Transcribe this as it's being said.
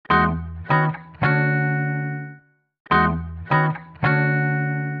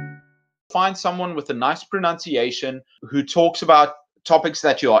Find someone with a nice pronunciation who talks about topics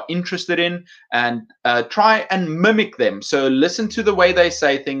that you are interested in, and try and mimic them. So listen to the way they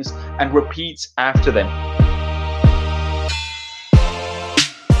say things and repeat after them.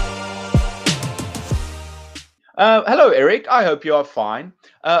 Hello, Eric. I hope you are fine.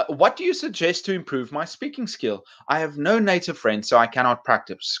 What do you suggest to improve my speaking skill? I have no native friends, so I cannot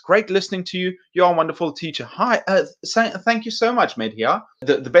practice. Great listening to you. You are a wonderful teacher. Hi. Thank you so much, Medhia.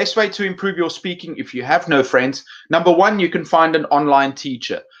 The best way to improve your speaking, if you have no friends, number one, you can find an online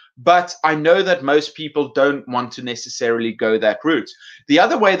teacher. But I know that most people don't want to necessarily go that route. The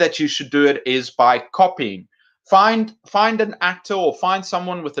other way that you should do it is by copying. Find an actor or find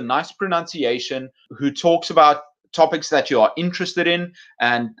someone with a nice pronunciation who talks about topics that you are interested in,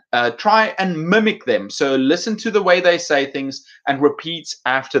 and try and mimic them. So listen to the way they say things and repeat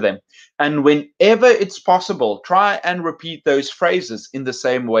after them. And whenever it's possible, try and repeat those phrases in the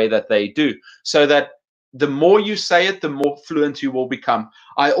same way that they do, so that the more you say it, the more fluent you will become.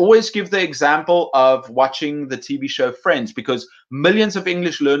 I always give the example of watching the TV show Friends, because millions of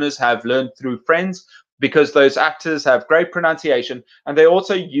English learners have learned through Friends, because those actors have great pronunciation and they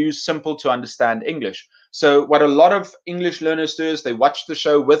also use simple to understand English. So what a lot of English learners do is they watch the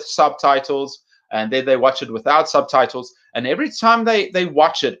show with subtitles, and then they watch it without subtitles. And every time they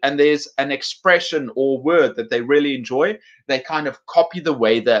watch it and there's an expression or word that they really enjoy, they kind of copy the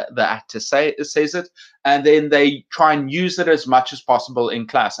way that the actor says it, and then they try and use it as much as possible in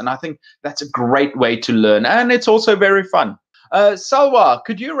class. And I think that's a great way to learn, and it's also very fun. Salwa,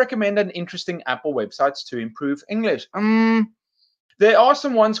 could you recommend an interesting Apple website to improve English? There are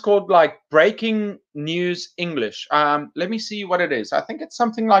some ones called like Breaking News English. Let me see what it is. I think it's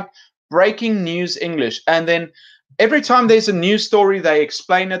something like Breaking News English. And then every time there's a news story, they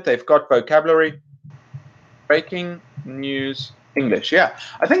explain it. They've got vocabulary. Breaking News English. Yeah,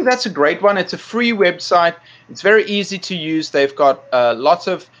 I think that's a great one. It's a free website. It's very easy to use. They've got lots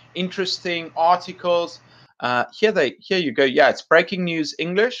of interesting articles. Here you go. Yeah, it's Breaking News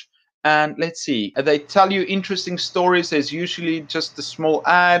English. And let's see, they tell you interesting stories. There's usually just a small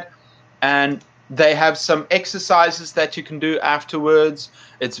ad, and they have some exercises that you can do afterwards.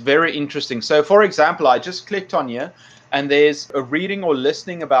 It's very interesting. So for example, I just clicked on here, and there's a reading or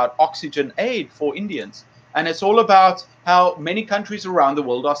listening about oxygen aid for Indians. And it's all about how many countries around the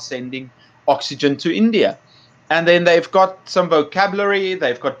world are sending oxygen to India. And then they've got some vocabulary.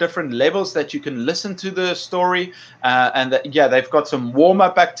 They've got different levels that you can listen to the story. They've got some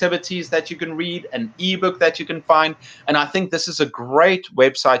warm-up activities that you can read, an ebook that you can find. And I think this is a great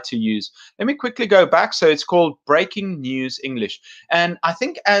website to use. Let me quickly go back. So it's called Breaking News English. And I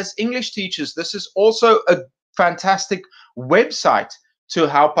think as English teachers, this is also a fantastic website to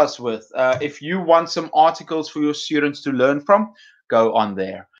help us with. If you want some articles for your students to learn from, go on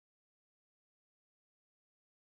there.